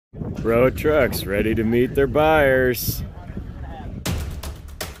Row of trucks ready to meet their buyers.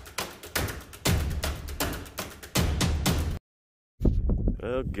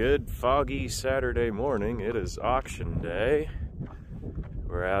 Well, good foggy Saturday morning. It is auction day.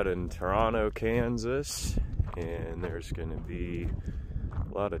 We're out in Toronto, Kansas, and there's going to be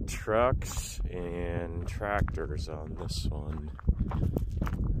a lot of trucks and tractors on this one.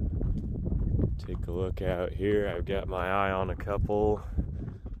 Take a look out here. I've got my eye on a couple.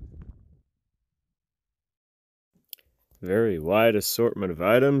 Very wide assortment of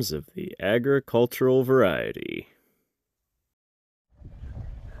items of the agricultural variety.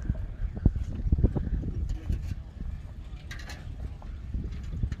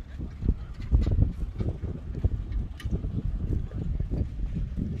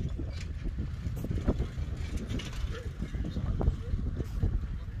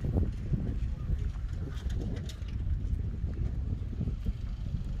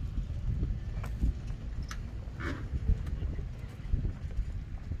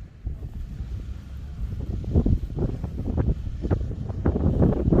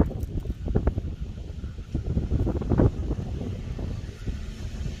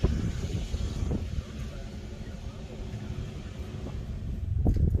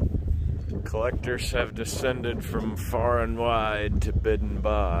 Collectors have descended from far and wide to bid and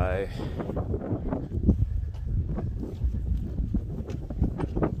buy.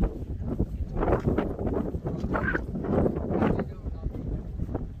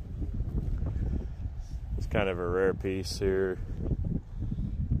 It's kind of a rare piece here.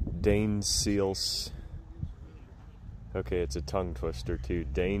 Dane's Seals. Okay, it's a tongue twister too.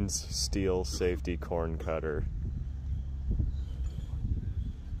 Dane's Steel Safety Corn Cutter.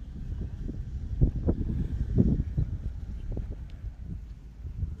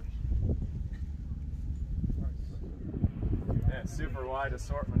 Super wide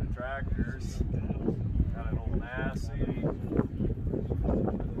assortment of tractors. Got an old Massey,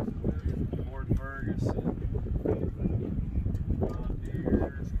 Ford Ferguson, John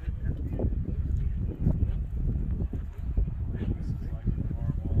Deere. This is like a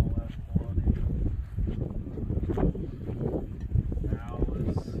normal F20.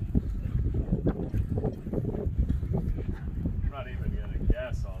 Alice. I'm not even gonna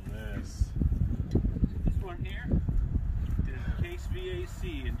guess on this. This one here?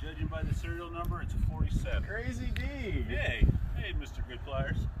 VAC, and judging by the serial number, it's a 47. Crazy D. Hey, Mr.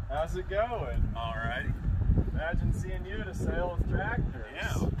 Goodpliers. How's it going? All right. Imagine seeing you at a sale of tractors.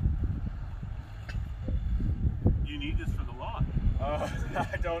 Yeah. You need this for the lot.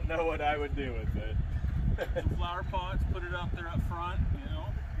 I don't know what I would do with it. Some flower pots, put it up there up front, you know.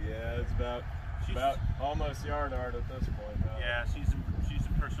 Yeah, it's about almost yard art at this point. Huh? Yeah, she's in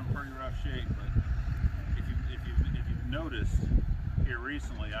some pretty rough shape, but if you've noticed. Here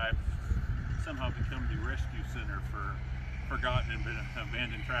recently, I've somehow become the rescue center for forgotten and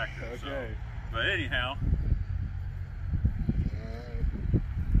abandoned tractors. Okay. So, but anyhow.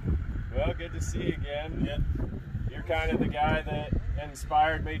 Well, good to see you again. Yep. You're kind of the guy that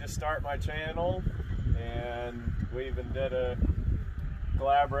inspired me to start my channel, and we even did a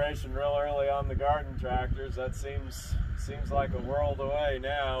collaboration real early on the garden tractors. That seems like a world away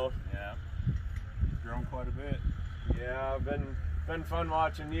now. Yeah. It's grown quite a bit. Yeah, been fun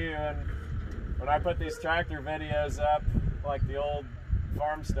watching you, and when I put these tractor videos up, like the old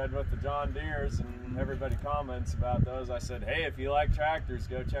farmstead with the John Deeres, and everybody comments about those, I said, hey, if you like tractors,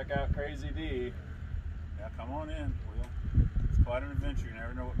 go check out Crazy D. Yeah, come on in, Will. It's quite an adventure. You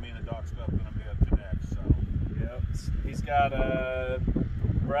never know what me and the Doc's going to be up to next. So. Yep. He's got a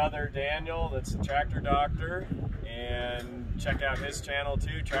brother, Daniel, that's a tractor doctor, and check out his channel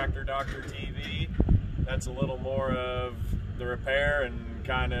too, Tractor Doctor TV. That's a little more of the repair and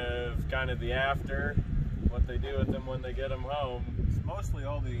kind of the after, what they do with them when they get them home. It's mostly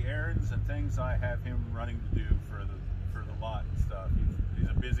all the errands and things I have him running to do for the lot and stuff. He's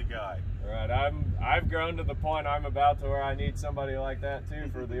a busy guy. All right, I've grown to the point I'm about to where I need somebody like that too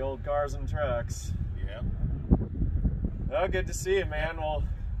for the old cars and trucks. Yeah. Well, good to see you, man. We'll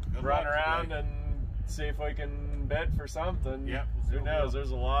run around today and see if we can bid for something. Yep. Who knows?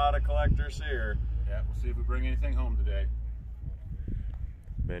 There's a lot of collectors here. Yeah, we'll see if we bring anything home today.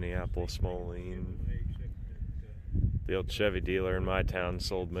 Minneapolis Moline. The old Chevy dealer in my town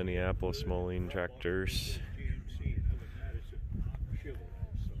sold Minneapolis Moline tractors.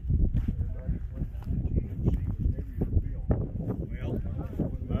 Well,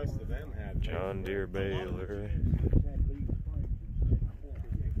 most of them had John Deere baler.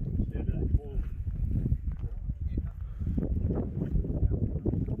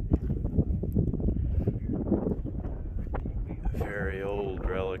 Very old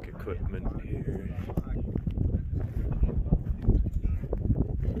relic truck equipment here.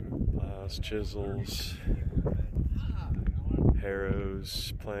 Plows, chisels,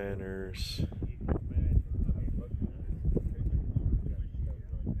 harrows, planters.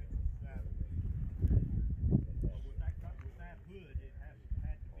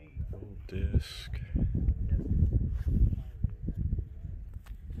 Old disc.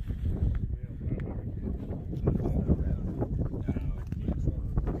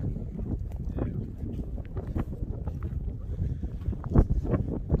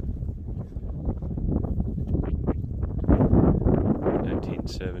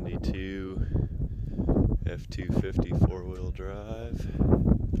 '72 F-250 four-wheel drive.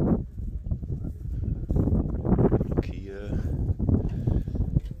 Kia.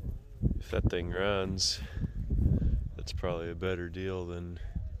 If that thing runs, that's probably a better deal than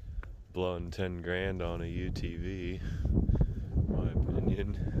blowing 10 grand on a UTV, in my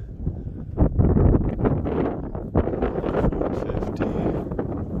opinion. 450.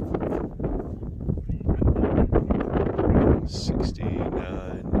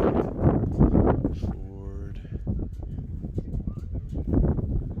 69 Ford.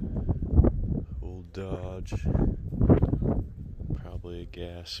 Old Dodge. Probably a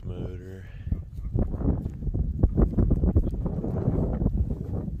gas motor.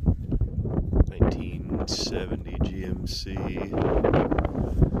 '70 GMC.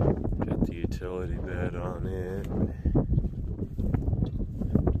 Got the utility bed on it.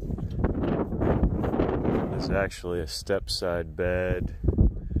 There's actually a step-side bed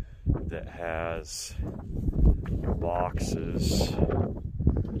that has boxes.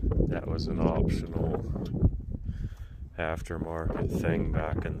 That was an optional aftermarket thing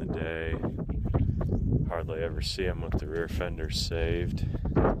back in the day. Hardly ever see them with the rear fenders saved.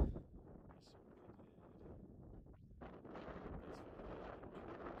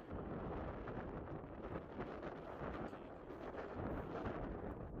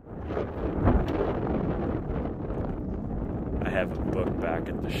 I have a book back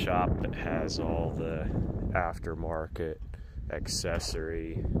at the shop that has all the aftermarket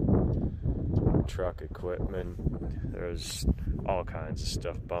accessory truck equipment. There's all kinds of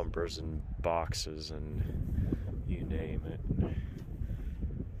stuff, bumpers and boxes and you name it.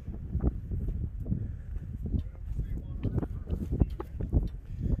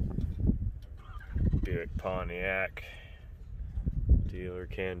 Buick Pontiac, dealer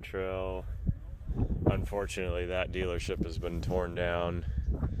Cantrell. Unfortunately, that dealership has been torn down.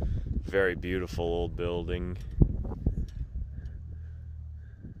 Very beautiful old building.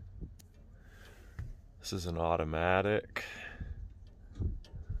 This is an automatic.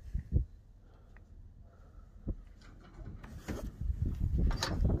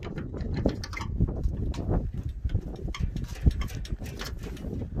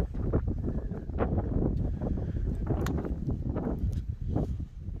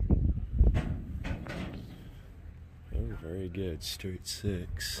 Very good, straight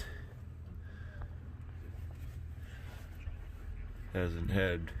six. Hasn't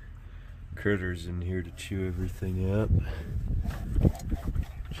had critters in here to chew everything up.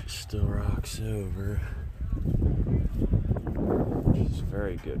 She still rocks over, which is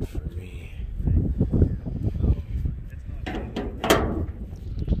very good for me.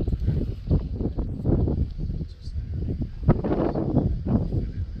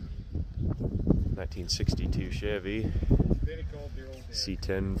 '62 Chevy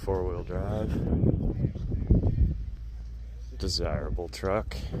C10 four-wheel drive. Desirable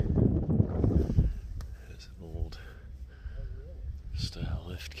truck. Has an old style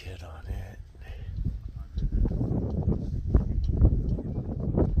lift kit on it.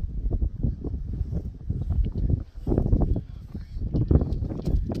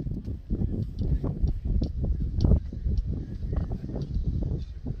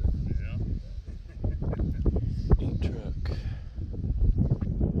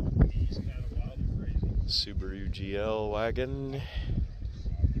 Subaru GL wagon.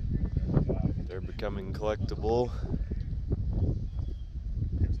 They're becoming collectible.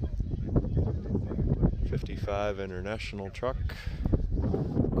 55 International truck.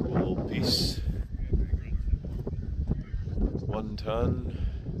 Cool little piece. 1 ton.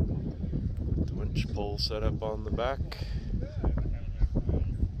 The winch pole set up on the back.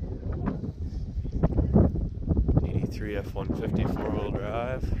 83 F-150 four-wheel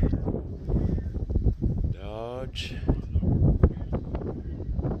drive. Dodge.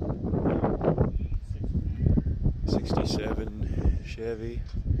 67 Chevy.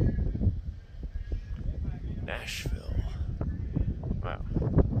 Nashville. Wow.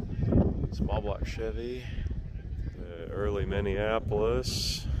 Small block Chevy. Early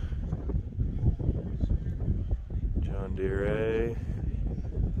Minneapolis. Deere A.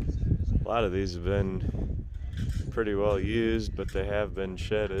 A lot of these have been pretty well used, but they have been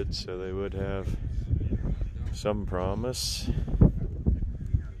shedded, so they would have some promise.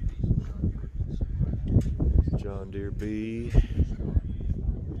 John Deere B.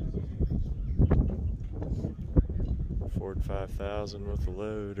 Ford 5000 with a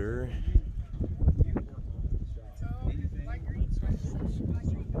loader.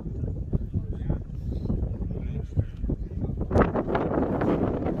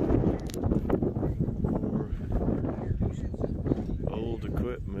 Old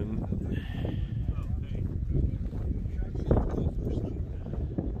equipment.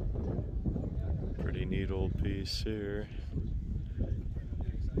 Pretty neat old piece here.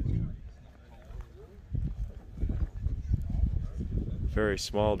 Very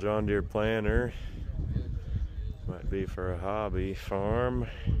small John Deere planter. Might be for a hobby farm.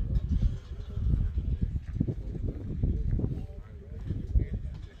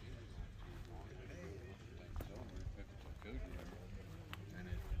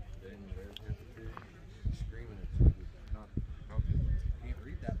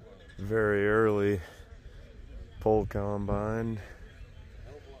 Very early pole combine.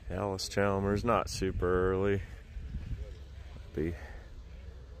 Alice Chalmers, not super early. Be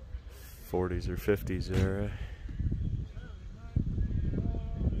 40s or 50s era.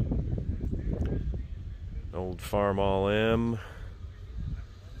 Old Farm All M.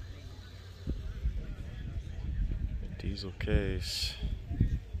 Diesel case.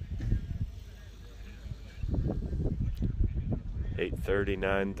 830,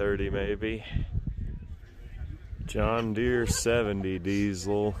 930 maybe. John Deere 70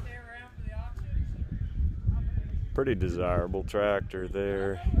 diesel. Pretty desirable tractor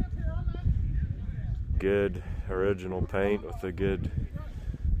there. Good original paint with a good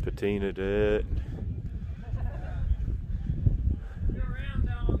patina to it.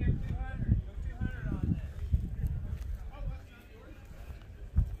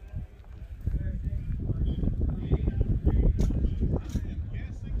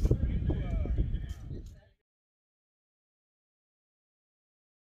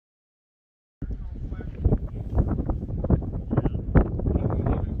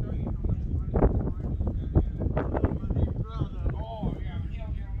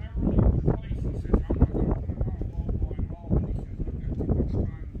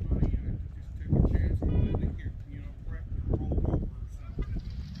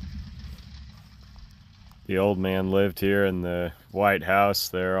 The old man lived here in the white house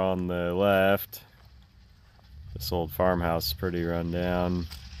there on the left. This old farmhouse is pretty run down.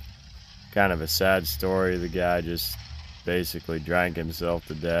 Kind of a sad story. The guy just basically drank himself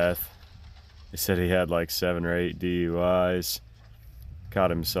to death. He said he had like 7 or 8 DUIs. Caught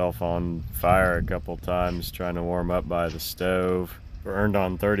himself on fire a couple times trying to warm up by the stove. Burned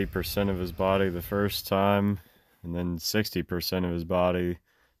on 30% of his body the first time, and then 60% of his body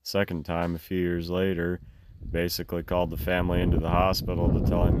second time a few years later. Basically called the family into the hospital to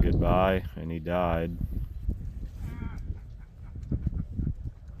tell him goodbye, and he died.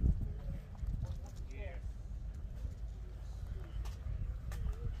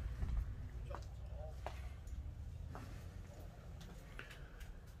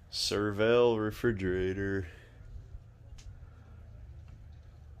 Servel refrigerator.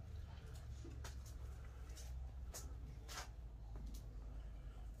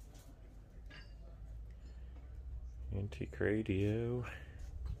 Antique radio.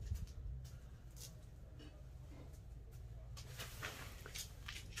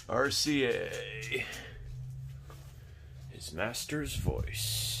 RCA. His master's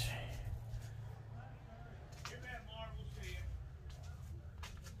voice.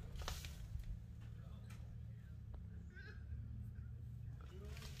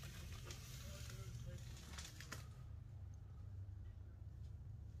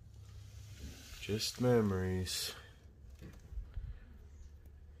 Just memories.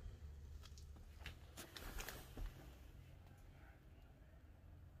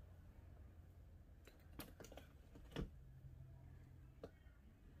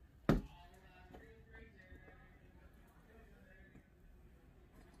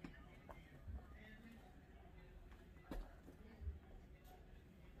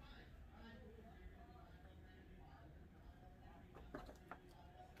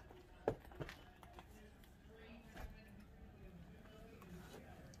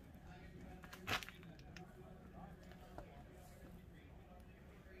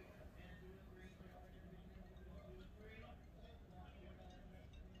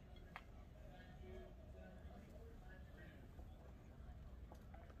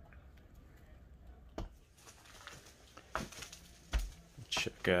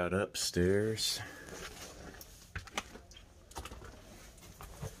 check out upstairs.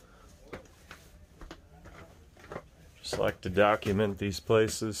 Just like to document these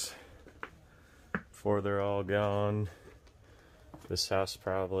places before they're all gone. This house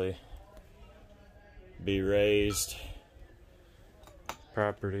probably be raised.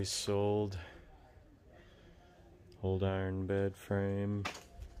 Property sold. Old iron bed frame.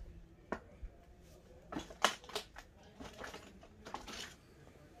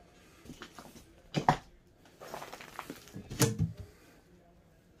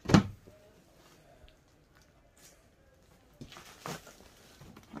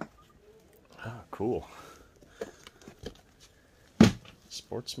 Ah, cool.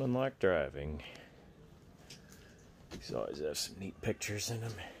 Sportsman-like driving. These always have some neat pictures in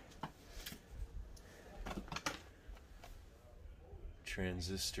them.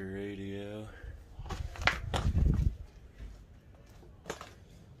 Transistor radio.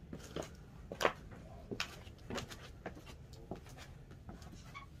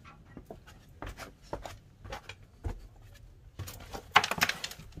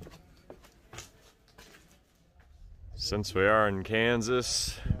 Since we are in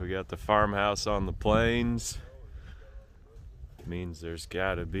Kansas, we got the farmhouse on the plains. It means there's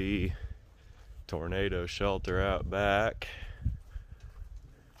gotta be tornado shelter out back.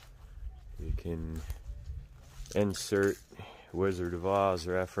 You can insert Wizard of Oz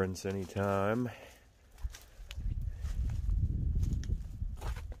reference anytime.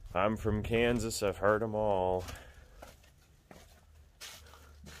 I'm from Kansas, I've heard them all.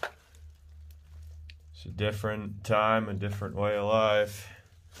 It's a different time, a different way of life.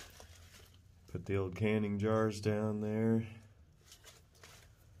 Put the old canning jars down there.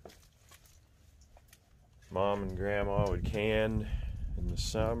 Mom and Grandma would can in the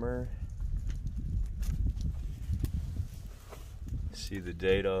summer. See the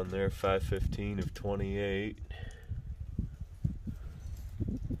date on there, 5/15 of 28.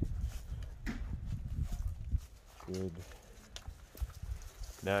 Good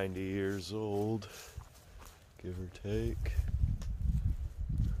 90 years old, give or take.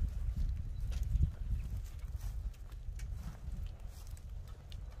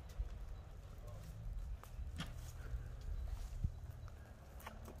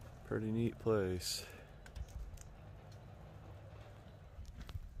 Pretty neat place.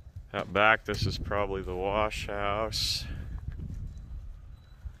 Out back, this is probably the wash house.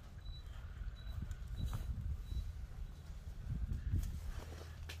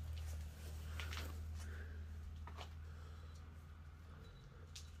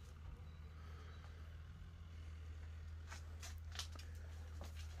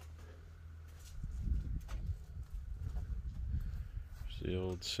 There's the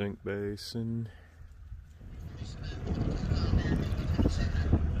old sink basin.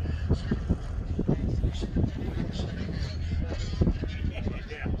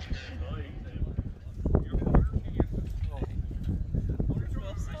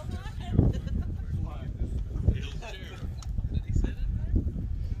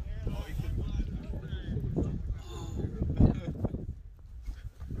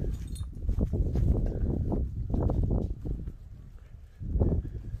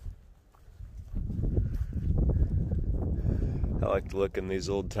 I like to look in these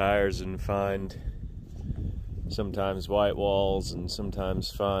old tires and find sometimes white walls and sometimes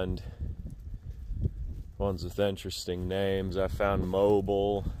find ones with interesting names. I found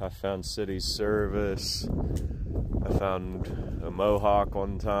Mobile, I found City Service, I found a Mohawk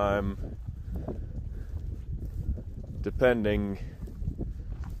one time. Depending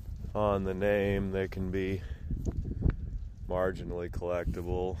on the name, they can be marginally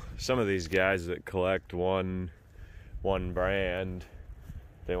collectible. Some of these guys that collect one brand,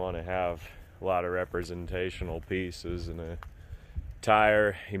 they want to have a lot of representational pieces. In a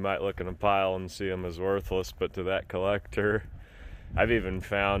tire, you might look in a pile and see them as worthless, but to that collector, I've even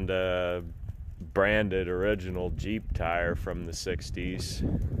found a branded original Jeep tire from the 60s.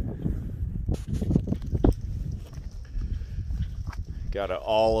 Got an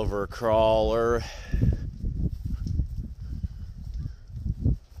Oliver crawler.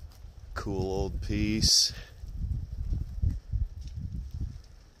 Cool old piece.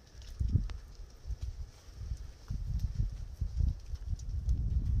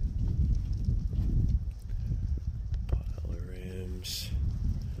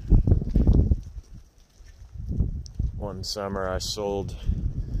 One summer I sold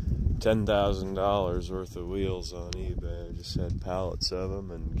 $10,000 worth of wheels on eBay. I just had pallets of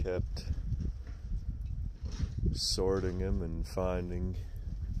them and kept sorting them and finding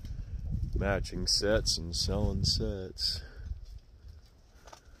matching sets and selling sets.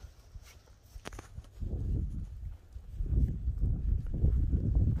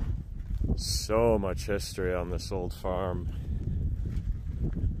 So much history on this old farm.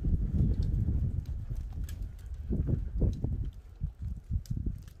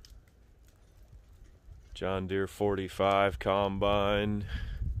 John Deere 45 combine,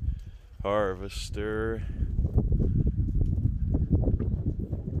 harvester,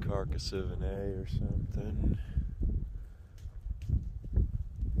 carcass of an A or something.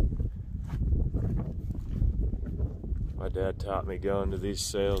 My dad taught me going to these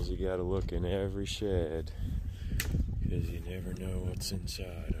sales, you gotta look in every shed, because you never know what's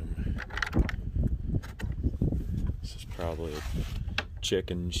inside them. This is probably a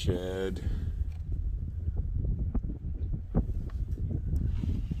chicken shed.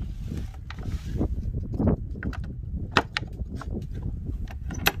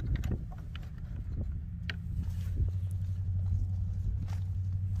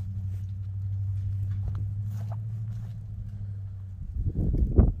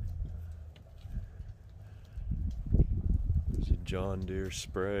 John Deere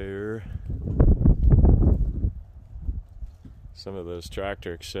sprayer. Some of those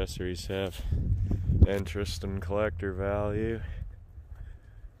tractor accessories have interest and collector value.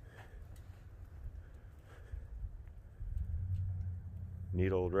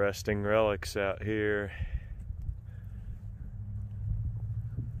 Neat old resting relics out here.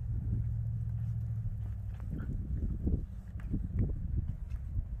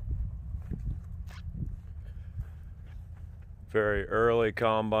 Very early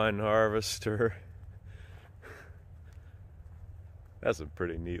combine harvester. That's a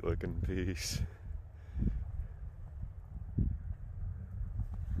pretty neat looking piece.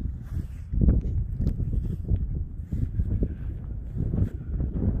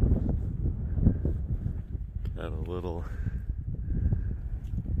 Got a little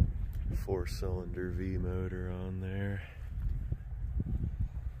 4-cylinder V motor on there.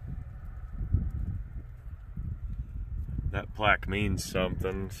 That plaque means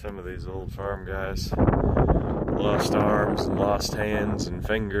something. Some of these old farm guys lost arms and lost hands and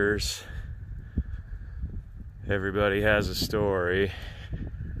fingers. Everybody has a story.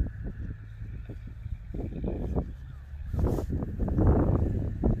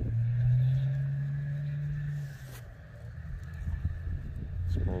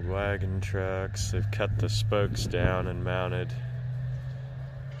 Some old wagon trucks. They've cut the spokes down and mounted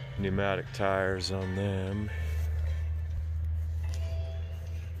pneumatic tires on them.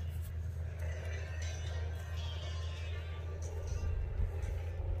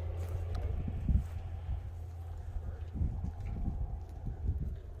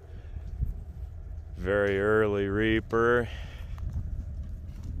 Very early reaper.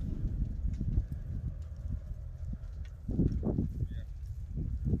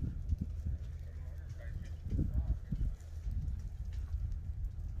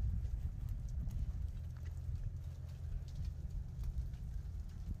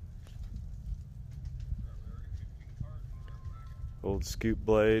 Old scoop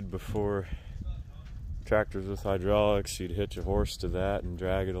blade. Before tractors with hydraulics, you'd hitch a horse to that and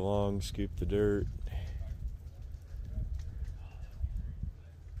drag it along, scoop the dirt.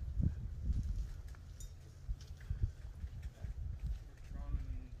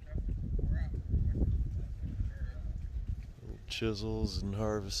 Chisels and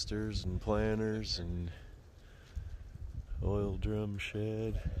harvesters and planters and oil drum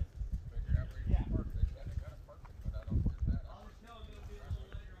shed.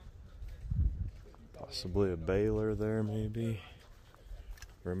 Possibly a baler there, maybe.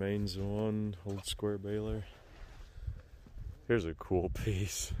 Remains of one old square baler. Here's a cool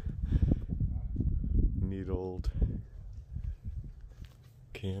piece. Neat old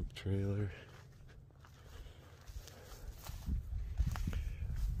camp trailer.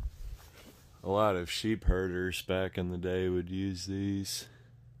 A lot of sheep herders back in the day would use these.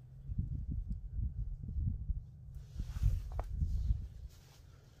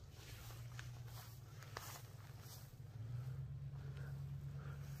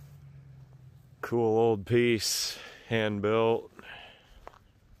 Cool old piece, hand built.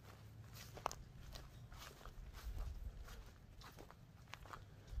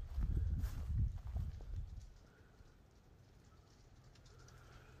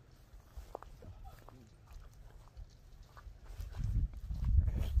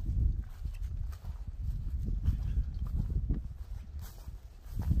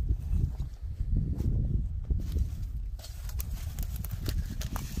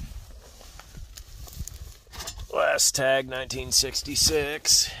 Last tag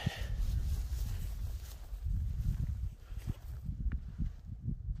 1966.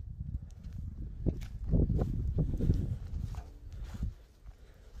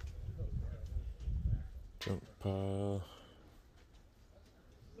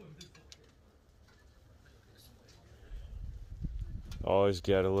 Always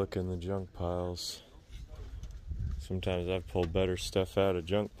gotta look in the junk piles. Sometimes I've pulled better stuff out of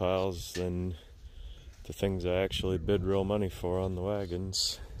junk piles than the things I actually bid real money for on the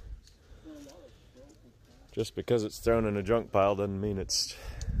wagons. Just because it's thrown in a junk pile doesn't mean it's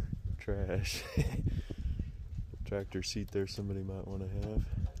trash. Tractor seat there somebody might want to have.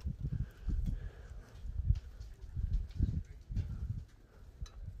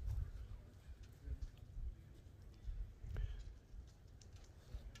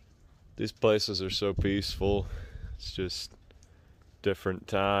 These places are so peaceful. It's just different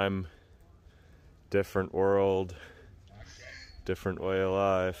time, different world, different way of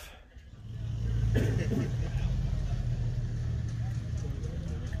life.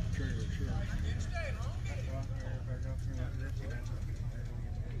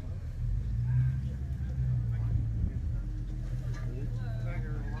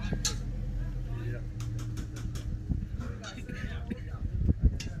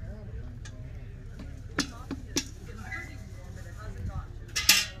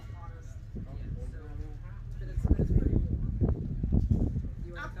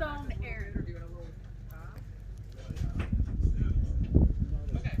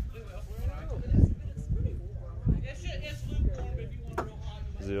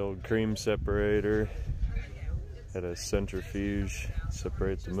 The old cream separator had a centrifuge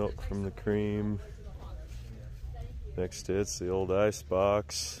separate the milk from the cream. Next to it's the old ice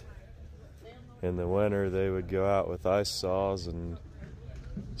box. In the winter they would go out with ice saws and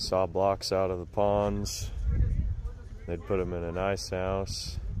saw blocks out of the ponds. They'd put them in an ice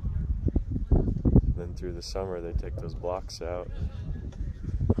house. Then through the summer they'd take those blocks out.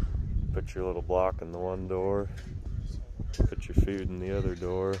 Put your little block in the one door. Put your food in the other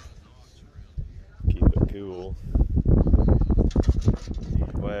door. Keep it cool.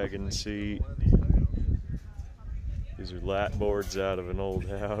 Wagon seat. These are lat boards out of an old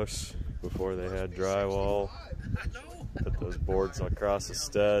house before they had drywall. Put those boards across the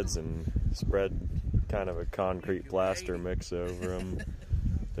studs and spread kind of a concrete plaster mix over them.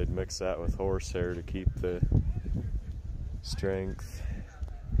 They'd mix that with horsehair to keep the strength.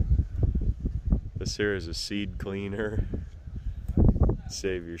 This here is a seed cleaner.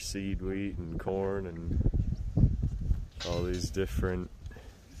 Save your seed wheat and corn and all these different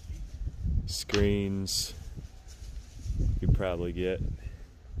screens. You probably get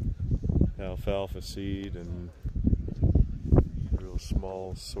alfalfa seed and real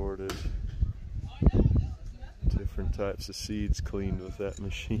small sorted different types of seeds cleaned with that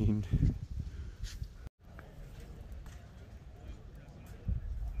machine.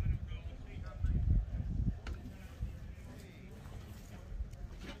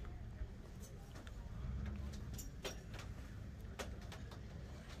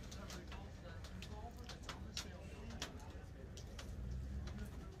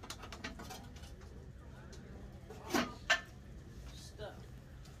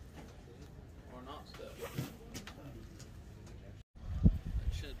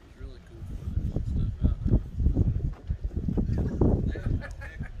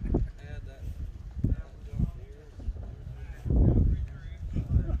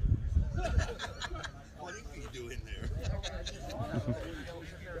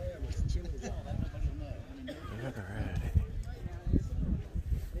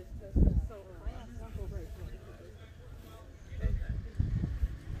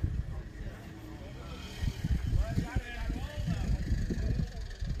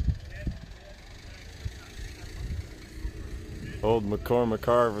 Old McCormick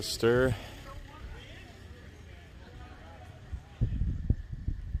harvester.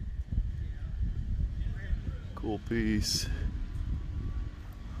 Cool piece.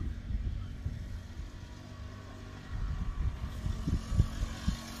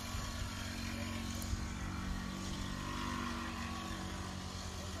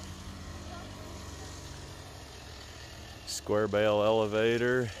 Square bale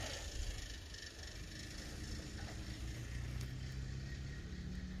elevator.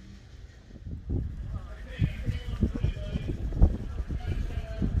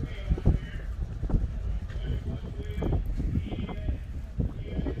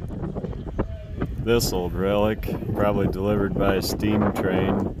 This old relic, probably delivered by a steam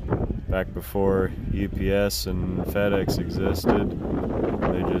train back before UPS and FedEx existed.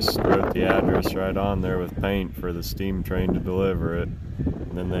 They just wrote the address right on there with paint for the steam train to deliver it.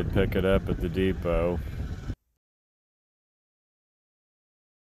 And then they'd pick it up at the depot.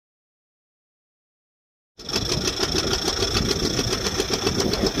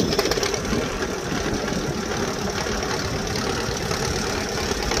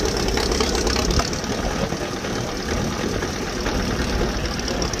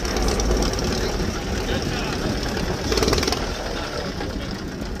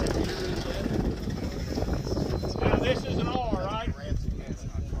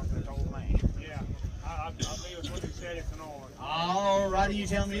 Alrighty, you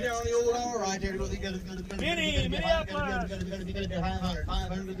tell me there on the old hour right there. Gonna be 500.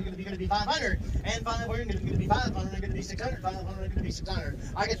 500 gonna be 500. And 500 gonna be 500. Gonna be 600. 500 gonna be 600.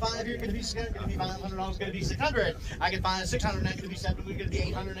 I get 5 here. Gonna be 600. Gonna be 500. Dollars gonna be 600. I get 5 600. Now gonna be 7. Gonna be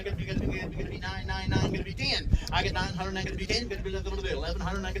 800. Now gonna be 999. Gonna be 10. I get 900. Now gonna be 10. Gonna be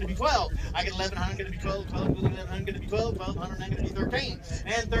 1100. Now gonna be 12. I get 1100. Gonna be 12. 1100. Gonna be 12. 1200. Now gonna be 13.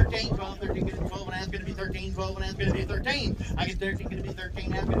 And 13. 12. 13. Gonna be 12 and a half. Gonna be 13. 12 and a half. Gonna be 13. I get 13. Gonna be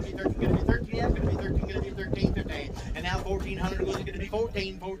 13. Half. Gonna be 13. Gonna be 13. Half. Gonna be 13. Gonna be 13. 15. And now 1400 goes. Gonna be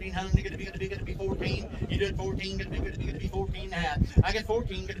 14. 1400. Gonna be 14. You did 14. Gonna be 14 and a half. I get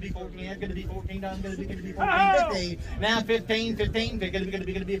 14. Gonna be 14 half. Gonna be 14 down. Gonna be 14. 15. Now 15. 15. Gonna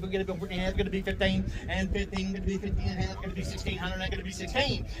be 14 half. Gonna be 15. And 15. Gonna be 15 and a half. Gonna be 1600. Now gonna be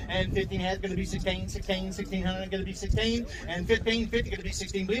 16. And 15 half. Gonna be 16. 16. 1600. Gonna be 16. And 15. 50. Gonna be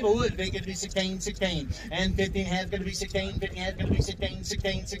 16. Believe it would. Gonna be 16. 16. And 15 half. Gonna be 16. 15 half. Gonna be 16.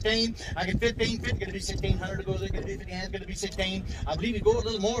 16. 16. I get 15. 50. Gonna be 1600. Goes. Gonna be 50 half. Gonna be 16. I believe you go a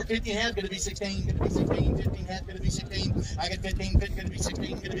little more. 15 half. Gonna be 16. Gonna be 16. 15 half. Gonna be 16. I get 15. 50. Gonna be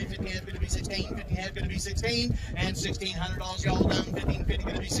 16. Gonna be 15 half. Gonna be 16. 15 half. Gonna be 16. And $1,600 y'all down. 15. 50.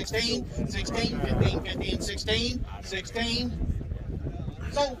 Gonna be 16. 16. 15. 50 and 16. 16.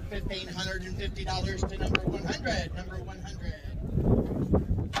 So $1,550 to number 100. Number 100.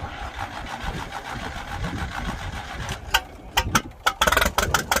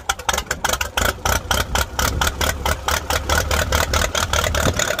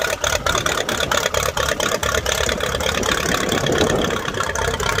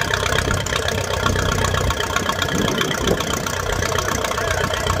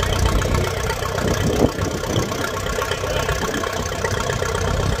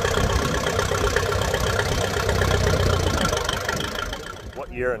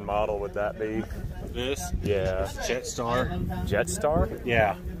 Year and model would that be? This? Yeah. Jetstar. Jetstar?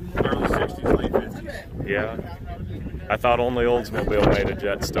 Yeah. Early 60s, late 50s. Yeah. I thought only Oldsmobile made a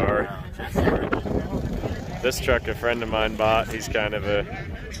Jetstar. This truck a friend of mine bought. He's kind of a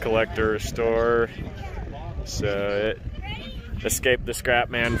collector store. So it escaped the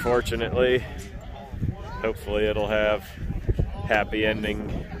scrap man, fortunately. Hopefully it'll have happy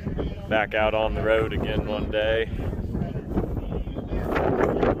ending back out on the road again one day.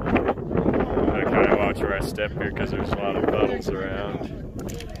 I kind of watch where I step here because there's a lot of puddles around.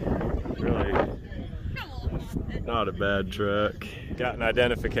 Really not a bad truck. Got an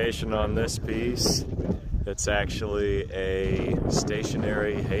identification on this piece. It's actually a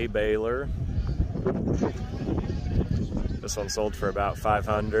stationary hay baler. This one sold for about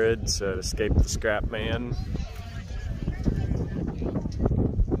 $500, so it escaped the scrap man.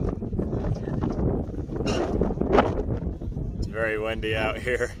 It's very windy out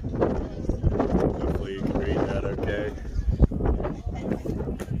here. Hopefully you can read that okay.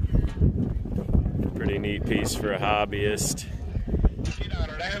 Pretty neat piece for a hobbyist.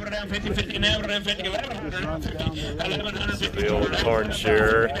 The old corn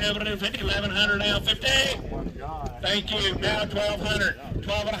shearer. Thank you. Now 1,200,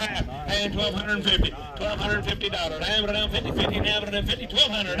 12 and a half, and $1,250, $1,250. Average down 50, 50, and average down 50,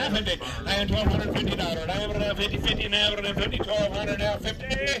 1,200, now 50, and $1,250. Average down 50, 50, and average down 50, 1,200, now 50.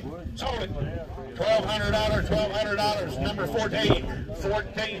 Sold it. $1,200, $1,200. Number 14.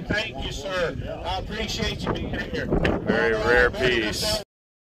 14. Thank you, sir. I appreciate you being here. Very rare piece.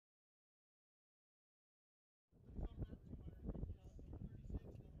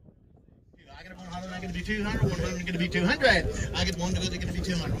 I get 200, 100 going to be 200. I get 1 to go, they're going to be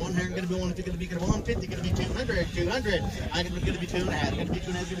 200. 100 going to be 1, 2 going to be 150, going to be 200, 200. I get going to be 2 and a half, going to be 2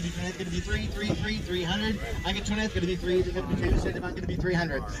 and a half, going to be 2 and a half, going to be 3, 300. I get 2 and a half, going to be 3, they're going to be 2, cent, going to be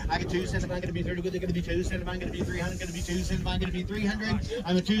 300. I get 2 cents, going to be 30, they're going to be 2 cents, going to be 300, going to be 2 cents, going to be 300.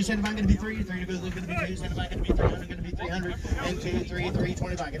 I'm a 2 cent, going to be 3, 3 to go, they're going to be 2 cents, going to be 300, going to be 300, and 2, 3, 3,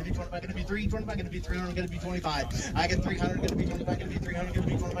 25, going to be 25, going to be 3, 25, going to be 300, going to be 25. I get 300, going to be 25, going to be 300, going to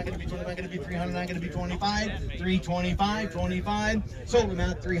be 25, going to be 25, going to be 300, I'm going to be 25. 325, 25. Sold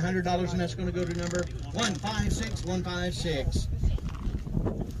amount $300, and that's going to go to number 156, 156.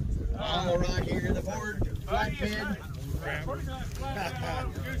 All right, here in the Ford flatbed.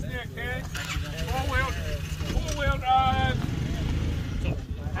 Four-wheel drive.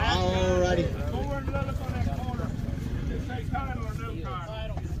 All righty.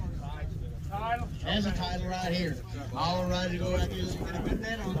 There's a title right here. All right, to go right there. You're going to put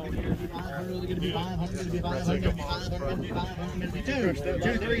that on. It's going to be 500. It's going to be 500. It's going to be 500. It's going to be 500. It's going to be 2.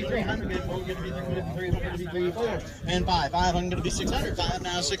 2, 3, 300. It's going to be 3. It's going to be 3, 4, and 5. 500. Going to be 600. 5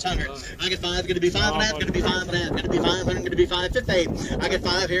 now 600. I get 5. Going to be 5 and a half. Going to be 5 and a half. Going to be 500. Going to be 550. I get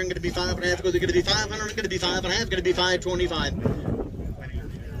 5 here. Going to be 5 and a half. Going to be 500. Going to be 5 and a half. Going to be 525.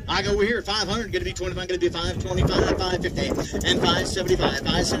 I go over here, 500, gonna be 25, gonna be 525, 550, and 575,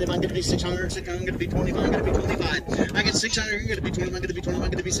 575, gonna be 600, 600, gonna be 25, gonna be 25. I get 600, gonna be 25, gonna be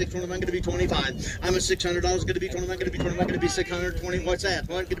 25, gonna be 625, gonna be 25. I'm at $600, gonna be 25, gonna be 25, gonna be 620. What's that?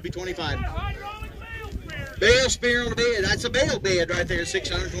 What? Gonna be 25. Bale spear on the bed. That's a bale bed right there.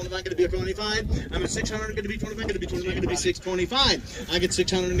 600, 25, gonna be a 25. I'm at 600, gonna be 25, gonna be 25, gonna be 625. I get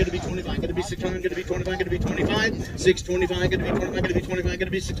 600, gonna be 25, gonna be 600, gonna be 25, gonna be 25. 625, gonna be 25, gonna be 25, gonna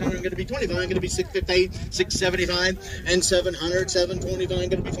be 600, gonna be 25, gonna be 650, 675, and 700, 725,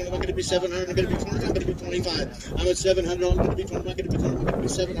 gonna be 25, gonna be 700, gonna be 25, gonna be 25. I'm at 700, gonna be 25, gonna be 25, gonna be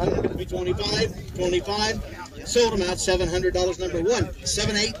 700, gonna be 25, 25. Sold them out, $700, number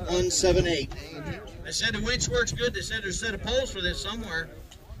 178178. They said the winch works good. They said there's a set of poles for this somewhere.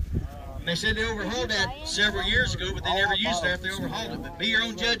 And they said they overhauled that several years ago, but they never used that after they overhauled it. But be your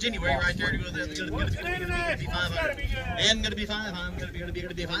own judge anyway, right there. It's going to be 500. And going to be 500. Going to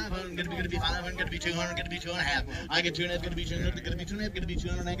be 500. Going to be 500. Going to be 200. Going to be 2.5. I get 2.5. Going to be 200. Going to be 2.5. Going to be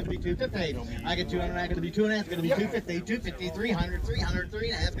 200. Going to be 250. I get 200. Going to be 2.5. Going to be 250. 250. 300. 300.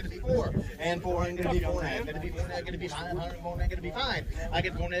 3.5. Going to be 4. And 400. Going to be 4.5. Going to be 4.5. Going to be 500. 4.5. Going to be 5. I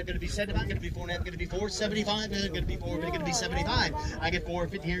get 4.5. Going to be 75. Going to be 4.5. Going to be 475. Going to be 4. Going to be 75. I get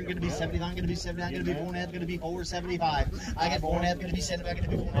 450 here. Going to be 75. Going to be 79, going to be 4.5, going to be 475. I get 4.5, going to be 75, going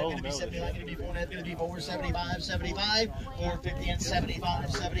to be 4.5, going to be 79, going to be 4.5, going to be 475, 75, 450 and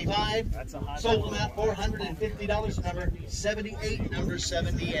 75, 75. Sold them out $450, number 78, number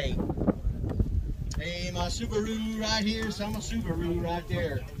 78. Hey, my Subaru right here, so I'm a Subaru right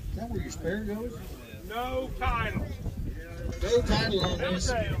there. Is that where your spare goes? No title. No title on this.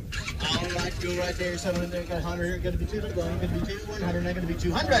 All right, go right there. Someone there got 100 here. Going to be 200. Going to be 2. 100. Not going to be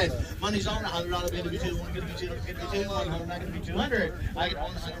 200. Money's on $100. Going to be 2. 1 going to be 2. Going to be 2. 100. Not going to be 200. I get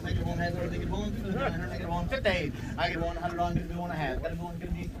 100. Make it 1 half. Make it 1. 100. Make it 150. I get 100. Going to be 1 half. Going to be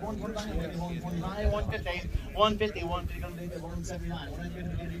 125. Going to be 125. 150. 150. 150. Going to be 179. Going to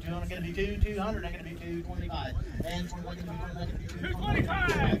be 200. Going to be 2. 200. Not going to be 225. And 25. Going to be 225. I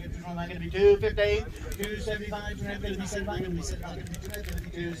get 225. Going to be 250. 275. 200. Going to be 75. Going to be 75. Going to be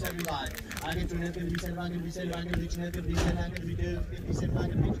 275. I get 200. Going to be 75. Going to be 75. Going to be 200. Going to be 75. Going to be 275.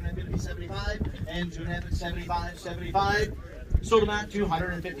 Going to be 200. Going to be 75. And 200. 75. 75. Sold them out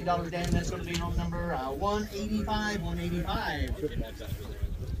 $250, Dan. That's going to be on number 185.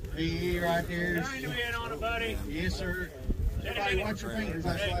 185. Be right there. Turn your head on it, buddy. Yes, sir. Everybody watch your fingers.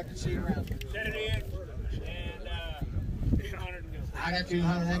 That's so I can see around. Set it in. And 200. I got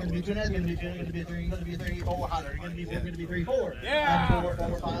 200. That's going to be 200. Going to be 200. Going to be 3. Going to be 3. 400. Going to be 4. Going to be 3. 4. Yeah. 4.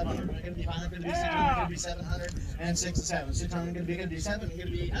 4. 500. Going to be 500. Going to be 600. Going to be 700. And 6 and 7. 600. Going to be 7. Going to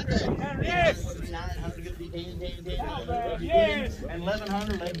be 800. Yes. Going to be 900. Going to be 10. 10. 10. Yes. And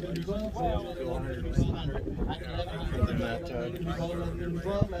 1100. 11 going to be 12. 1200. Going to be 1200. I got 1100. Going to be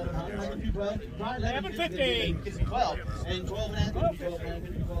 12. 1100. Going to be 12. 1150. 12. And 12 and a half. Going to be 12 and a half. Going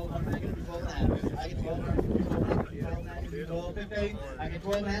to be 1200. Going to be 12 and a half. I get 12. 1250. I get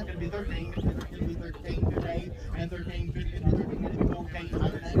 12 and a half, going to be 13, going to be 13, 15, and 13, 15, and 13, going to be 14,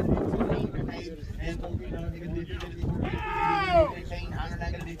 100, going to be 14, 15, and 1400, going to be 15, 1500,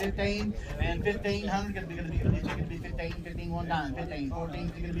 going to be 15, and 1500, going to be 15, 15, 1 dime, 15, 14,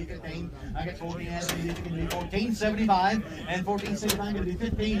 going to be 15, I get 14 and a half, going to be 1475, and 1475, going to be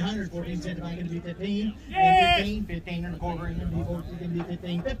 1500, 1475, going to be 15, and 15, 15 and a quarter, going to be 14, going to be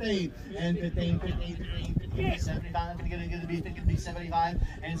 15, 15, and 15, 15, 15, 15, 75, going to be 75,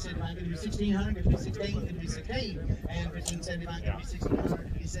 and 75 going to be 1600, going to be 16, going to be 16, and 1575 going to be 1600, going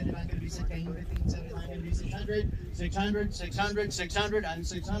to be 75, going to be 16, 1575 going to be 600, 600, 600, 600, and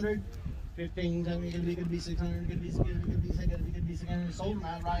 600, 15 going to be 600, going to be 600, sold them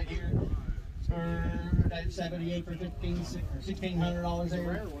out right here for 78 for $1,600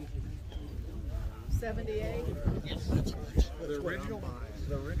 there. 78. Yes. The original owner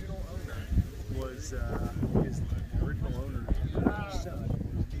was his original owner's son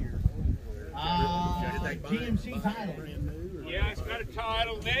was here. GMC title. Yeah, it's got a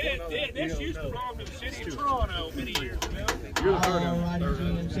title. This used to belong to the city of Toronto many years ago. You're the third owner.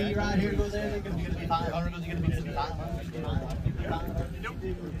 Alrighty, GMC right here goes there. It's going to be 500. It's going to be 500.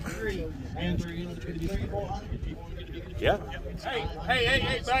 3 and 3. It's going to be 3, 400. Yeah.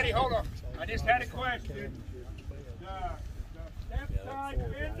 Hey, buddy, hold on. I just had a question. The step side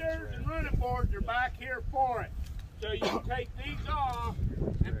fenders and running boards are back here for it. So you can take these off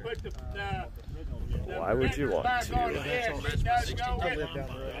and put the Why would you want back to? on again. It does go with them.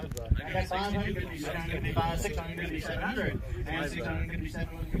 I got 500, going to be 500, 600, going to be 700, and 600, going to be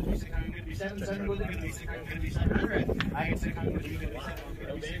 700, 600, going to be 700, 700, going to be 600, going to be 700. I get 600, going to be 700, going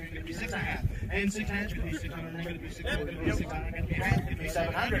to be going to be 6.5. And 6 halves going to be 600. Going to be 600. Going to be 600. Going to be half. Going to be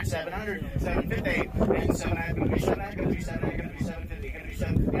 700. 700. 750. And 7 half going to be 7 half. Going to be 7 half. Going to be 750. Going to be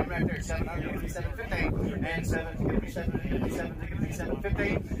 750. I'm right there. 700. Going to be 750. And 7 going to be 7. Going to be 7. Going to be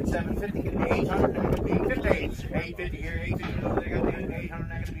 750. 750. Going to be 800. Going to be 850. 850 here. 850. Going to be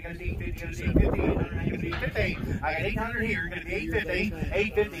 800. Going to be 850. Going to be 850. 800. Going to be 850. I got 800 here. Going to be 850.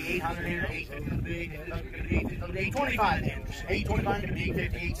 850. 800 here. 850. Going to be 825 then. 825 going to be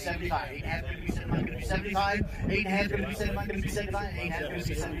 850. 875. 8 half going to be 75. Going to be 75. 8 half going to be 75. Going to be 75. 8 half going to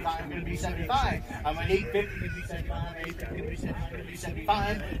be 75. Going to be 75. I'm at 850. Going to be 75. 850 going to be 75. Going to be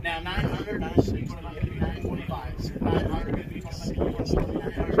 75. Now 900. 925 going to be 925. 900 going to be 25.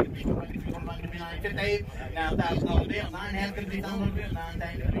 900 going to be 25. Going to be 950. Now $1,000 bill. 9 half going to be $1,000 bill. 9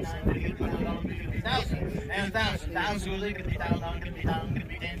 going to be 950. $1,000 bill. 1,000 and 1,000. 1,000 going to be $1,000. Going to be 1,000. Going to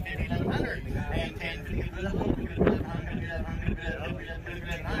be 10, 50, 1,100 and 10, 50, 1,100.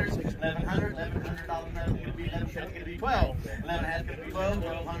 $1,100. $1,100. Going to be 11. Going to be 12. 11 half going to be 12.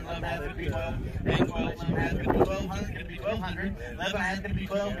 1,200. 11 half going to be 12. And 12. 11 half going to be 1,200. Going to be 1,200. 11 half going to be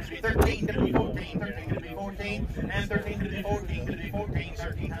 12. Going to be 13. Going to be 14. 13 going to be 14. And 13 going to be 14. Going to be 14.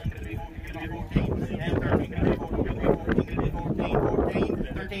 13 going to be 14. Going to be 14. And 13 going to be 14. Going to be 14. Going to be 14. 14.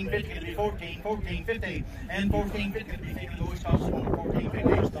 13 50 going to be 14. 14 50. And 14 50 going to be 50. The lowest cost is 14 50. I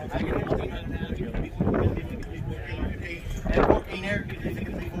get 1,500 now. Going to be 14 50. And 14 there going to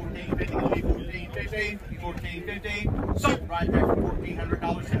be 14 50. Going to be 14 50. 14 50. So right there for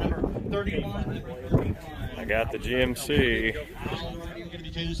 $1,400 to number 31. I got the GMC. Going to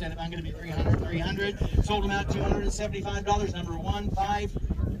be 2. Set I'm going to be 300. 300. Sold them out $275. Number 15.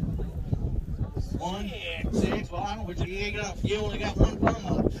 1 6. Well, I don't know which you only got one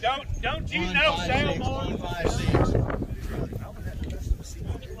promo. Don't you know, Sailor? 156.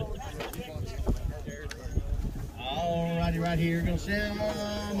 Alrighty, right here. Gonna sell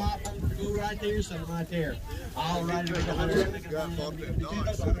my go right there, sell right there. Alrighty, right 100.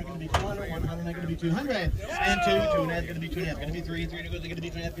 Gonna be 200. 100. Gonna be 200. And 2. 2.5. Gonna be 2.5. Gonna be 3. 3 to go. Gonna be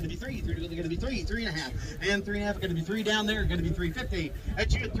 3.5. Gonna be 3. 3 to go. Gonna be 3. 3.5. And 3.5. Gonna be 3 down there. Gonna be 350.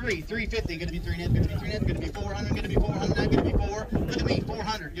 That's you at 3. 350. Gonna be 3.5. Gonna be 3.5. Gonna be 400. Gonna be 400. Gonna be 4. Look at me.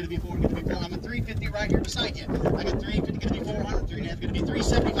 400. Gonna be 4. Gonna be 4. I'm at 350 right here beside you. I got 350. Gonna be 400. 3.5. Gonna be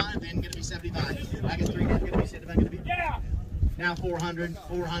 375. Then gonna be 75. I got 3.5. Gonna be 75. Gonna be now 400.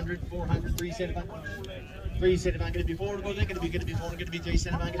 400. 400. 375. 375 going to be 4 to go there, going to be 4, going to be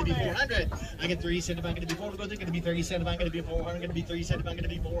 375 going to be 400. I get 375 going to be 4 to go there, going to be 375 going to be 400, going to be 375 going to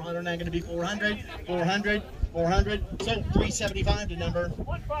be 400, now going to be 400, 400, 400. So 375 to number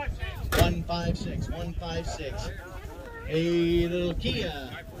 156. 156. A little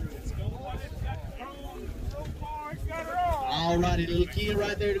Kia. Alrighty, little Kia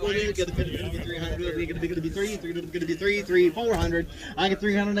right there to go there. Going to be 300. Going to be 3. Going to be 3. 400. I get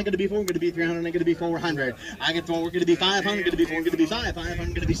 300. I'm going to be 4. Going to be 300. I'm going to be 400. I get 4. We're going to be 500. Going to be 4. Going to be 5. 500.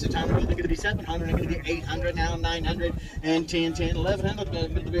 Going to be 600. Going to be 700. Going to be 800. Now 900 and 10. 10. 1100.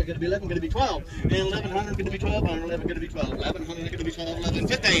 Going to be 11. Going to be 12. And 1100. Going to be 1200. 11 going to be 12. 1100. Going to be 12.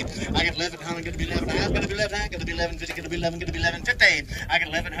 1150. I get 1100. Going to be 11 half. Going to be 11 half. Going to be 1150. Going to be 11. Going to be 1150. I get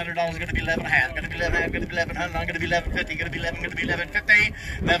 $1,100. Going to be 11 half. Going to be 11 half. Going to be 1100. I'm going to be 1150. Going to be 11. Going to be 1150.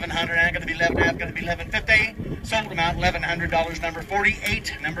 1100. I'm going to be 11 half. Going to be 1150. Sold them out $1,100. Number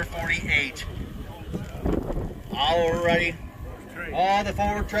 48. Number 48. Alrighty. Oh, the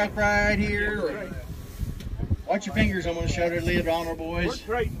Ford truck right here. Watch your fingers. I'm going to show the lid on her, boys.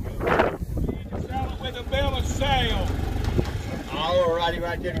 Great. Sell it with a bill of sale. Alrighty,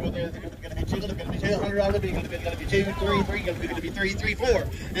 right there. Going to be $200. Going to be $2, going to be 2, 3, 3. Going to be 3, 3, 4.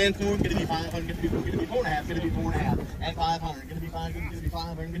 And 4. Going to be 500. Going to be 4. Going to be 4.5. Going to be 4.5. And 500. Going to be 5. Going to be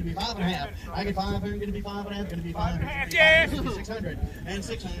 500. Going to be 5.5. I get 500. Going to be 5.5. Going to be 500. Yes. Going to be 600. And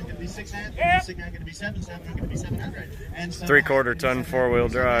 600. Going to be 6.5. Going to be 7. 7. Going to be 700. And 3/4 ton 4-wheel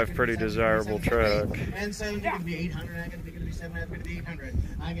drive, pretty desirable truck. And 7 going to be 800. I'm going to be 7. Going to be 800.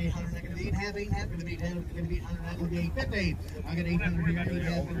 I get 800. I'm going to be 8.5. 8.5. Going to be 10. Going to be 800. I'm going to be 850. I get 800 here. 8.5. Going to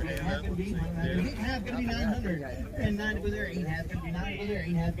be 8.5. Going to be 800. 8.5. Going to be 900. And 9 to go there. 8.5. Going to be 9 to go there.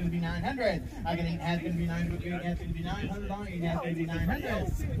 8.5. Going to be 900. I get 8.5. Going to be 9 to go there. 8.5. Going to be 900. 8.5. Going to be 900.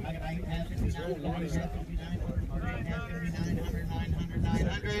 I get 8.5. Going to be 900. 8.5. Going to be 900. 900.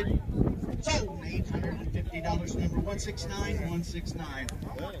 900. So $850. Number 169. 169.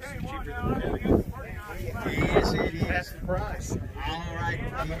 Yes, it is. That's the price. All right.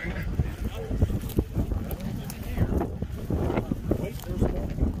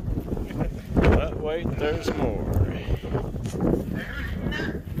 But wait, there's more.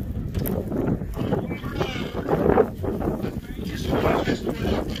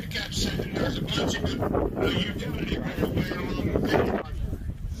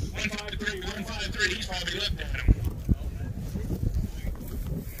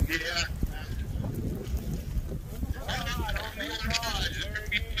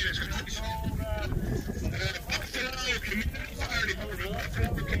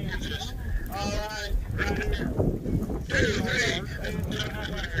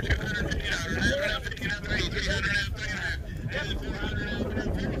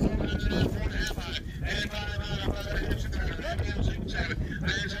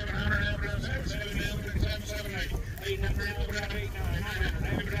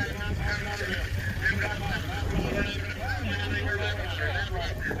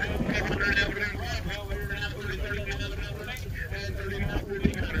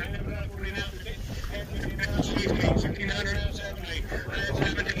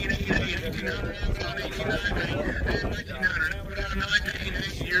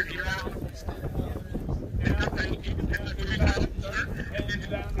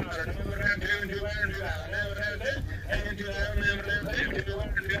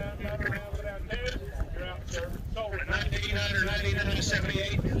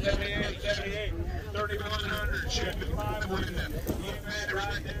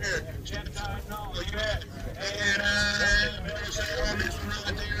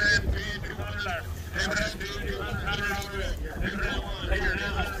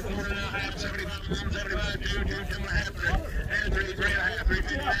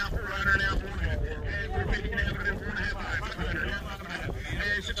 now, 400 now, 4.5. And 450 now, but then 4.5, 500 now, 5.5.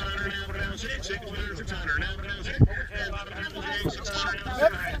 And 600 now, but down 6, 600, 600 now, but down 6. And 500, 600 now,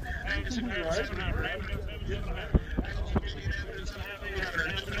 700. And 600, 700. And 700.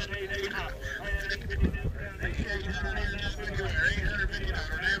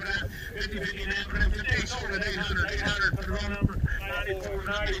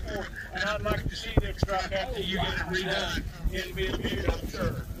 And I'd like to see this truck after you get it redone. It'll be a beauty, I'm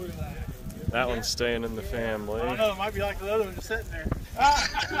sure. That one's staying in the family. I don't know, it might be like the other one just sitting there. Okay, I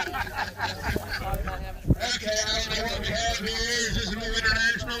don't know what we have here. Is this a new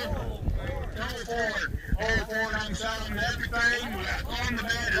international? All forward. All forward, I'm selling everything. On the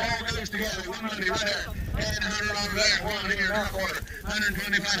bed, it all goes together. One money right there. And 100 over there. One here, and a quarter.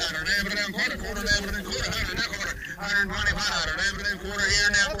 125, never down quarter, quarter, never down quarter, 100 now quarter. 125, never down quarter here,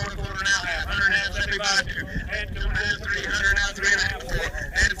 now quarter, quarter, now half. 100 now, 75, 2. And 2 and a half, 300 now, 3 and a half, 4.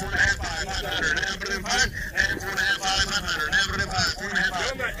 And 4 and a half, 5. 500, never down 5. And 4 and a half, 5. 500, never down 5. 4 and a half,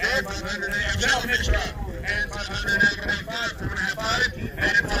 5. And 500, now, sell next truck. And 500, never down 5. 4 and a half, 5.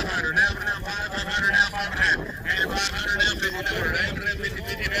 And 500, never down 5. 500 now, 5 and a half. And 500 now, $50. Never down 50,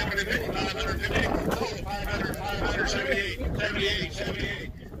 50, never down 50. 550. 500, 500, 78, 78,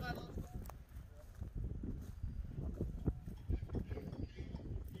 78.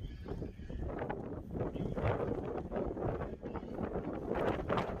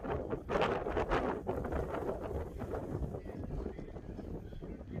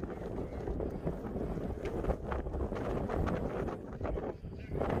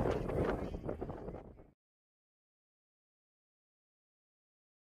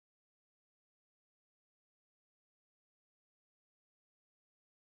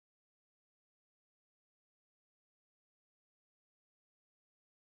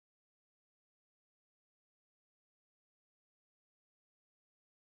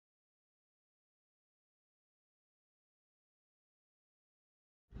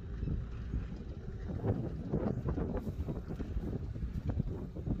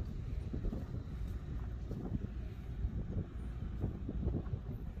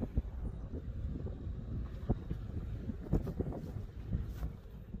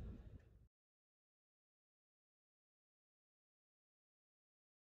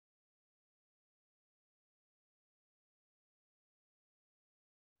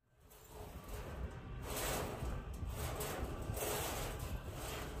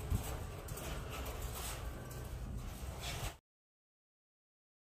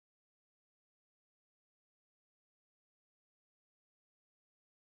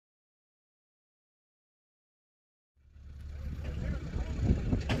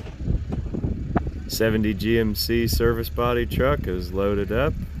 '70 GMC service body truck is loaded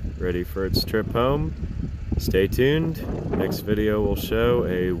up, ready for its trip home. Stay tuned. Next video will show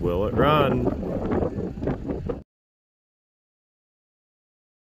a will it run.